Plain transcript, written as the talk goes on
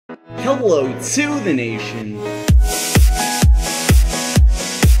Hello to the nation.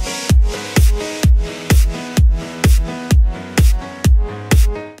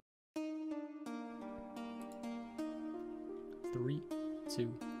 Three,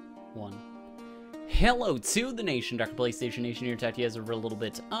 two, one. Hello to the nation, Dr. PlayStation Nation here to talk to you guys over a little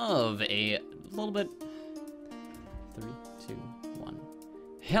bit. 3, 2, 1.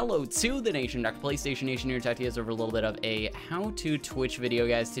 Hello to the nation, Dr. PlayStation Nation here to talk to you guys over a little bit of a how-to Twitch video,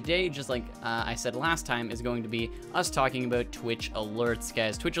 guys. Today, just like I said last time, is going to be us talking about Twitch alerts,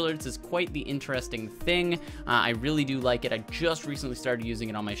 guys. Twitch alerts is quite the interesting thing. I really do like it. I just recently started using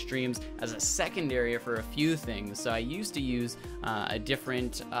it on my streams as a secondary for a few things. So I used to use a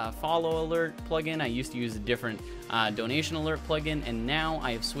different follow alert plugin. I used to use a different donation alert plugin, and now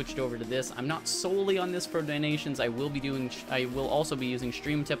I have switched over to this. I'm not solely on this for donations. I will also be using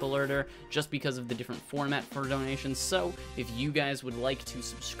Stream Tip Alerter just because of the different format for donations. So if you guys would like to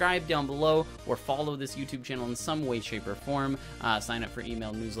subscribe down below or follow this YouTube channel in some way, shape, or form, sign up for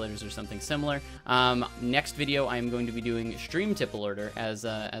email newsletters or something similar. Next video, I am going to be doing Stream Tip Alerter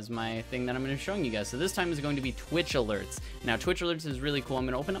as my thing that I'm going to be showing you guys. So this time is going to be Twitch alerts. Now, Twitch alerts is really cool. I'm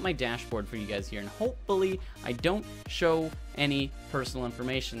going to open up my dashboard for you guys here, and hopefully I don't show any personal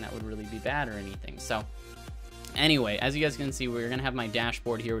information that would really be bad or anything. So anyway, as you guys can see, we're going to have my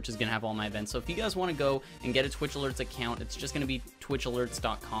dashboard here, which is going to have all my events. So if you guys want to go and get a Twitch Alerts account, it's just going to be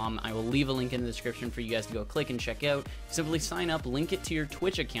twitchalerts.com. I will leave a link in the description for you guys to go click and check out. Simply sign up, link it to your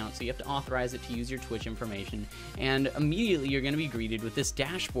Twitch account, so you have to authorize it to use your Twitch information, and immediately you're going to be greeted with this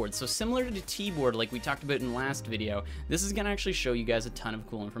dashboard. So similar to the T-board like we talked about in the last video, this is going to actually show you guys a ton of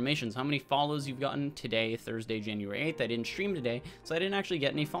cool information. So how many follows you've gotten today, Thursday, January 8th. I didn't stream today, so I didn't actually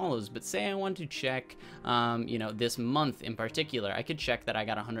get any follows, but say I want to check, you know, this month in particular, I could check that I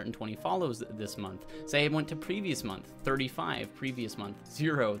got 120 follows this month. Say I went to previous month, 35, previous month,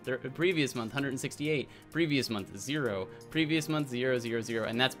 0, previous month, 168, previous month, 0, previous month, 0, 0, 0,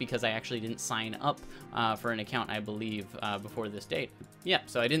 and that's because I actually didn't sign up for an account, I believe, before this date. Yeah,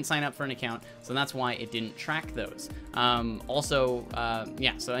 so I didn't sign up for an account, so that's why it didn't track those.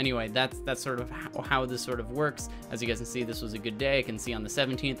 Yeah, so anyway, that's sort of how this sort of works. As you guys can see, this was a good day. I can see on the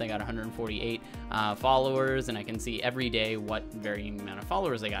 17th, I got 148 followers, and I can see every day what varying amount of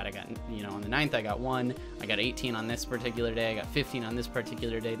followers I got, you know, on the 9th, I got 1, I got 18 on this particular day, I got 15 on this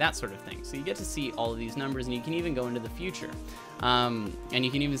particular day, that sort of thing. So you get to see all of these numbers, and you can even go into the future. And you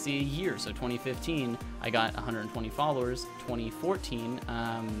can even see a year. So 2015, I got 120 followers. 2014,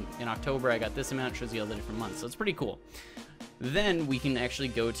 in October, I got this amount. It shows you all the different months. So it's pretty cool. Then we can actually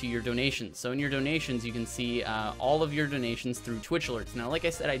go to your donations. So in your donations, you can see all of your donations through Twitch alerts. Now, like I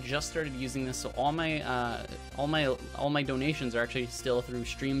said, I just started using this, so all my donations are actually still through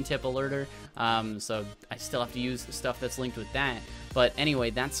Stream Tip Alerter. So I still have to use the stuff that's linked with that. But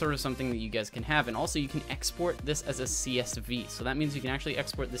anyway, that's sort of something that you guys can have. And also, you can export this as a CSV. So that means you can actually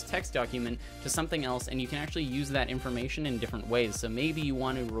export this text document to something else, and you can actually use that information in different ways. So maybe you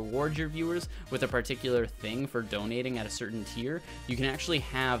want to reward your viewers with a particular thing for donating at a certain tier. You can actually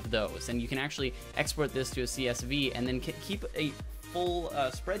have those, and you can actually export this to a CSV and then keep a full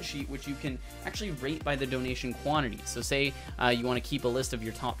spreadsheet, which you can actually rate by the donation quantity. So say you want to keep a list of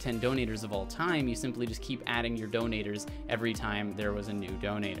your top 10 donators of all time, you simply just keep adding your donators every time there was a new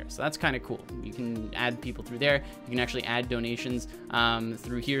donator. So that's kind of cool. You can add people through there. You can actually add donations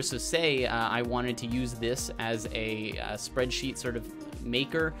through here. So say I wanted to use this as a spreadsheet sort of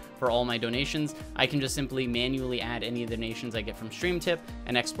maker for all my donations, I can just simply manually add any of the donations I get from Stream Tip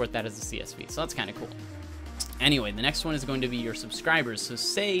and export that as a CSV. So that's kind of cool. Anyway, the next one is going to be your subscribers. So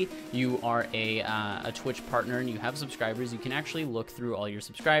say you are a Twitch partner and you have subscribers, you can actually look through all your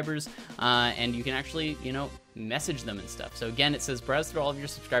subscribers and you can actually, you know, message them and stuff. So again, it says browse through all of your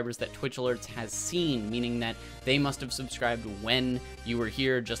subscribers that Twitch Alerts has seen, meaning that they must have subscribed when you were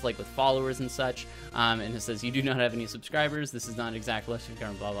here, just like with followers and such. And it says you do not have any subscribers. This is not an exact list,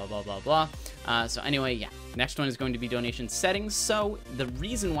 blah, blah, blah, blah, blah. So anyway, yeah. Next one is going to be donation settings. So the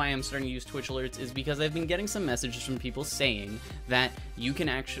reason why I'm starting to use Twitch Alerts is because I've been getting some messages from people saying that you can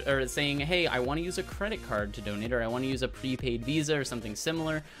actually, or saying, hey, I want to use a credit card to donate, or I want to use a prepaid Visa or something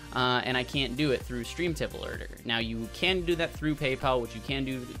similar, and I can't do it through Stream Tip Alerter. Now, you can do that through PayPal, which you can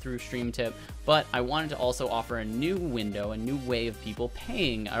do through Stream Tip, but I wanted to also offer a new window, a new way of people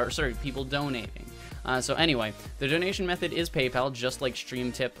paying, or sorry, people donating. So anyway, the donation method is PayPal, just like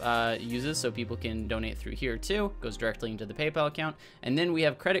StreamTip uses, so people can donate through here too. Goes directly into the PayPal account. And then we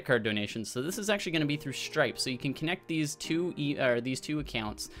have credit card donations. So this is actually going to be through Stripe, so you can connect these two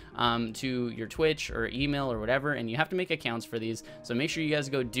accounts to your Twitch or email or whatever, and you have to make accounts for these. So make sure you guys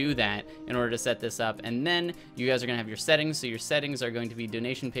go do that in order to set this up. And then you guys are going to have your settings. So your settings are going to be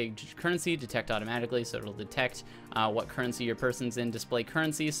donation page currency, detect automatically, so it'll detect what currency your person's in, display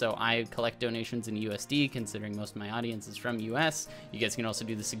currency. So I collect donations in USD, considering most of my audience is from US. You guys can also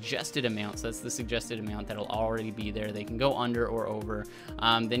do the suggested amount, so that's the suggested amount that'll already be there. They can go under or over.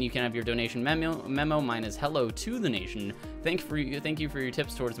 Then you can have your donation memo. Mine is hello to the nation. Thank you for your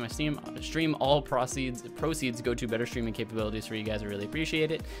tips towards my stream. All proceeds go to better streaming capabilities for you guys. I really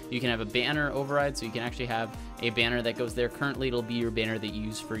appreciate it. You can have a banner override, so you can actually have a banner that goes there. Currently, it'll be your banner that you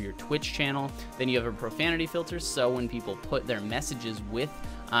use for your Twitch channel. Then you have a profanity filter, so when people put their messages with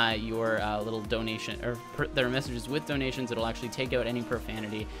your little donation, or their messages with donations, it'll actually take out any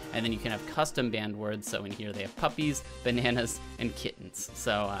profanity. And then you can have custom banned words, so in here they have puppies, bananas, and kittens.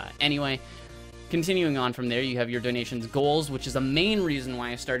 So anyway, continuing on from there, you have your donations goals, which is a main reason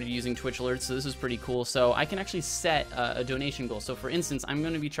why I started using Twitch alerts. So this is pretty cool. So I can actually set a donation goal. So for instance, I'm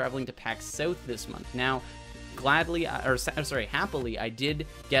going to be traveling to PAX South this month. Now, happily, I did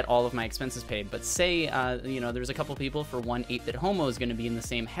get all of my expenses paid. But say, there's a couple people. For one, 8-Bit Homo is going to be in the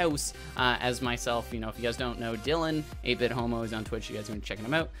same house as myself. If you guys don't know Dylan, 8-Bit Homo is on Twitch. You guys are going to check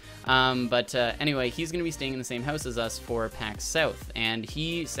him out. Anyway, he's going to be staying in the same house as us for PAX South, and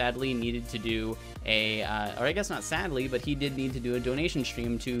he sadly needed to do or I guess not sadly, but he did need to do a donation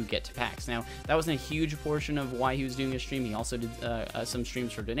stream to get to PAX. Now, that wasn't a huge portion of why he was doing a stream. He also did some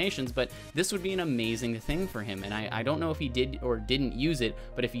streams for donations, but this would be an amazing thing for him. And I don't know if he did or didn't use it,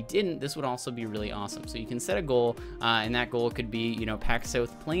 but if he didn't, this would also be really awesome. So you can set a goal, and that goal could be, PAX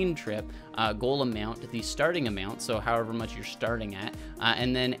South plane trip, goal amount, the starting amount, so however much you're starting at,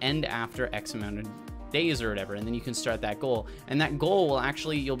 and then end after X amount of days or whatever, and then you can start that goal. And that goal will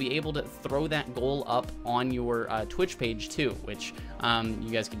actually, you'll be able to throw that goal up on your Twitch page too, which you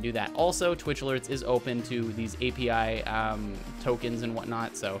guys can do that. Also, Twitch alerts is open to these API tokens and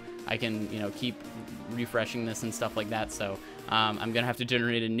whatnot, so I can keep refreshing this and stuff like that. So I'm gonna have to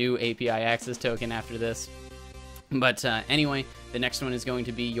generate a new API access token after this. But anyway, the next one is going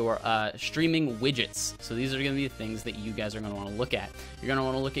to be your streaming widgets. So these are going to be the things that you guys are going to want to look at. You're going to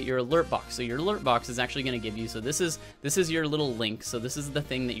want to look at your alert box. So your alert box is actually going to give you, so this is your little link. So this is the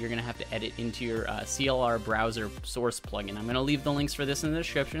thing that you're going to have to edit into your CLR browser source plugin. I'm going to leave the links for this in the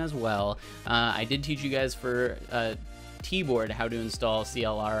description as well. I did teach you guys for T-Board how to install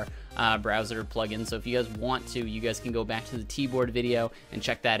CLR browser plugin, so if you guys want to, you guys can go back to the T-Board video and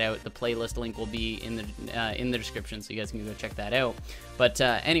check that out. The playlist link will be in the description, so you guys can go check that out. But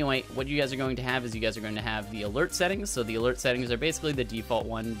anyway, what you guys are going to have is you guys are going to have the alert settings. So the alert settings are basically the default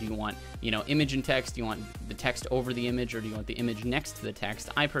one. Do you want image and text? Do you want the text over the image, or do you want the image next to the text?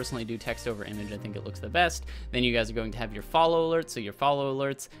 I personally do text over image. I think it looks the best. Then you guys are going to have your follow alerts. So your follow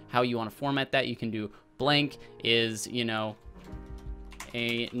alerts, how you want to format that, you can do blank is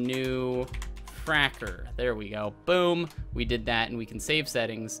a new Fracker. There we go. Boom. We did that, and we can save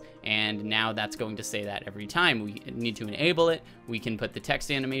settings, and now that's going to say that every time. We need to enable it. We can put the text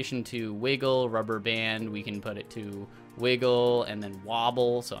animation to wiggle, rubber band. We can put it to wiggle and then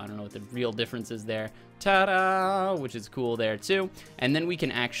wobble, so I don't know what the real difference is there. Ta-da! Which is cool there too. And then we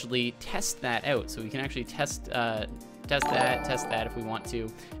can actually test that out. So we can actually test that if we want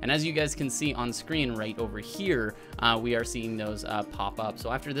to. And as you guys can see on screen right over here, we are seeing those pop up.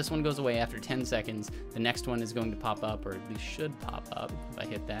 So after this one goes away, after 10 seconds, the next one is going to pop up, or at least should pop up. If I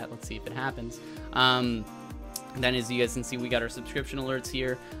hit that, let's see if it happens. Then, as you guys can see, we got our subscription alerts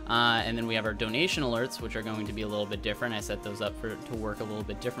here, and then we have our donation alerts, which are going to be a little bit different. I set those up to work a little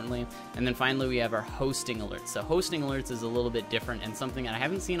bit differently. And then finally, we have our hosting alerts. So hosting alerts is a little bit different and something that I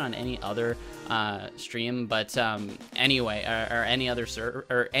haven't seen on any other stream, but anyway, or any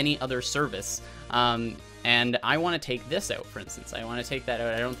other service. And I want to take this out, for instance. I want to take that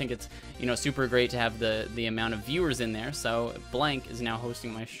out. I don't think it's super great to have the amount of viewers in there. So blank is now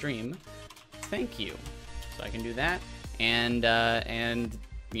hosting my stream. Thank you. So I can do that and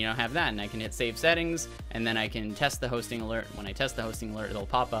have that, and I can hit save settings, and then I can test the hosting alert. When I test the hosting alert, it'll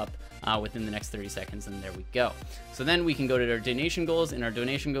pop up within the next 30 seconds, and there we go. So then we can go to our donation goals. In our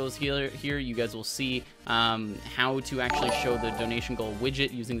donation goals here you guys will see how to actually show the donation goal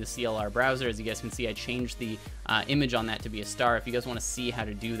widget using the CLR browser. As you guys can see, I changed the image on that to be a star. If you guys want to see how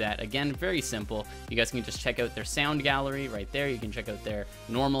to do that, again, very simple. You guys can just check out their sound gallery right there. You can check out their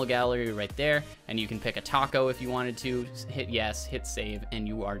normal gallery right there, and you can pick a taco if you wanted to. Hit yes, hit save, and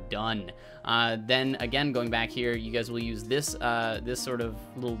you are done. Then again, going back here, you guys will use this this sort of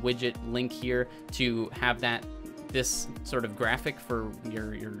little widget link here to have this sort of graphic for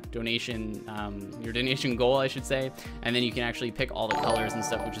your donation goal, I should say, and then you can actually pick all the colors and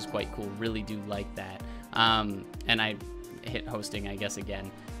stuff, which is quite cool. Really do like that. And I hit hosting, I guess,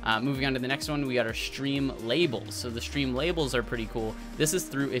 again. Moving on to the next one, we got our stream labels. So the stream labels are pretty cool. This is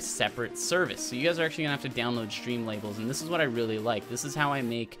through a separate service. So you guys are actually gonna have to download stream labels, and this is what I really like. This is how I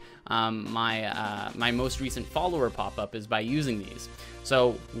make my most recent follower pop up, is by using these.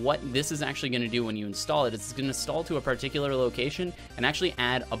 So what this is actually going to do when you install it is it's going to install to a particular location and actually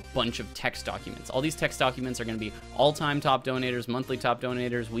add a bunch of text documents. All these text documents are going to be all-time top donators, monthly top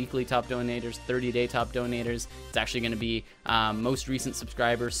donators, weekly top donators, 30-day top donators. It's actually going to be most recent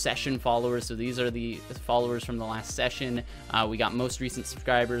subscribers, session followers. So these are the followers from the last session. We got most recent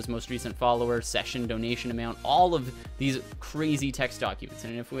subscribers, most recent followers, session, donation amount, all of these crazy text documents.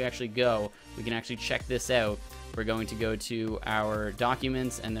 And if we actually go, we can actually check this out. We're going to go to our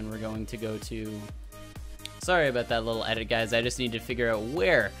documents, and then we're going to go to... Sorry about that little edit, guys. I just need to figure out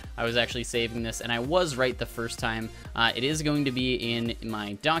where I was actually saving this, and I was right the first time. It is going to be in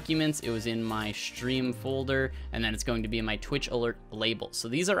my documents. It was in my stream folder, and then it's going to be in my Twitch alert labels. So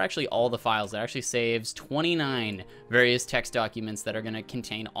these are actually all the files. It actually saves 29 various text documents that are going to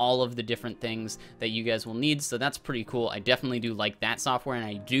contain all of the different things that you guys will need. So that's pretty cool. I definitely do like that software, and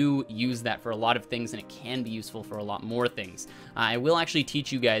I do use that for a lot of things, and it can be useful for a lot more things. I will actually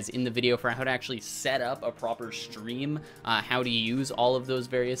teach you guys in the video for how to actually set up a proper stream, how to use all of those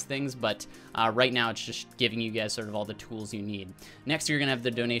various things, but right now it's just giving you guys sort of all the tools you need. Next, you're gonna have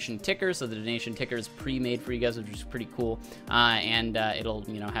the donation ticker. So the donation ticker is pre-made for you guys, which is pretty cool, and it'll,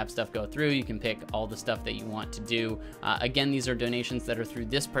 you know, have stuff go through. You can pick all the stuff that you want to do. Again, these are donations that are through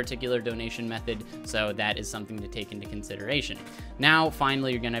this particular donation method, so that is something to take into consideration. Now,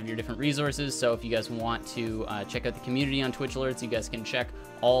 finally, you're gonna have your different resources. So if you guys want to check out the community on Twitch alerts, you guys can check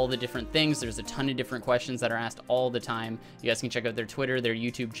all the different things. There's a ton of different questions that are asked all the time. You guys can check out their Twitter, their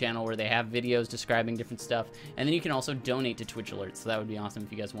YouTube channel, where they have videos describing different stuff, and then you can also donate to Twitch alerts, so that would be awesome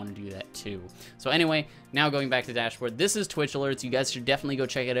if you guys want to do that too. So anyway, now going back to the dashboard, this is Twitch alerts. You guys should definitely go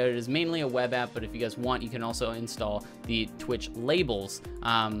check it out. It is mainly a web app, but if you guys want, you can also install the Twitch labels,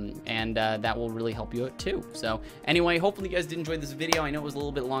 and that will really help you out too. So anyway, hopefully you guys did enjoy this video. I know it was a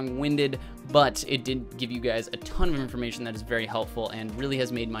little bit long-winded, but it did give you guys a ton of information that is very helpful and really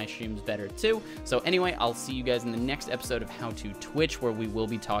has made my streams better too. So anyway, I'll see you guys in the next episode of How to Twitch, where we will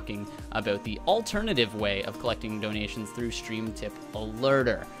be talking about the alternative way of collecting donations through Stream Tip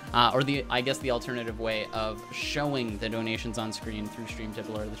Alerter, or I guess the alternative way of showing the donations on screen through Stream Tip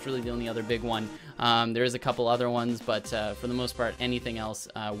Alerter. That's really the only other big one. There is a couple other ones, but for the most part, anything else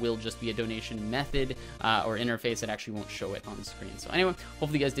will just be a donation method or interface that actually won't show it on screen. So anyway,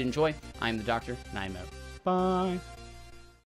 hopefully you guys did enjoy. I'm the Doctor, and I'm out. Bye.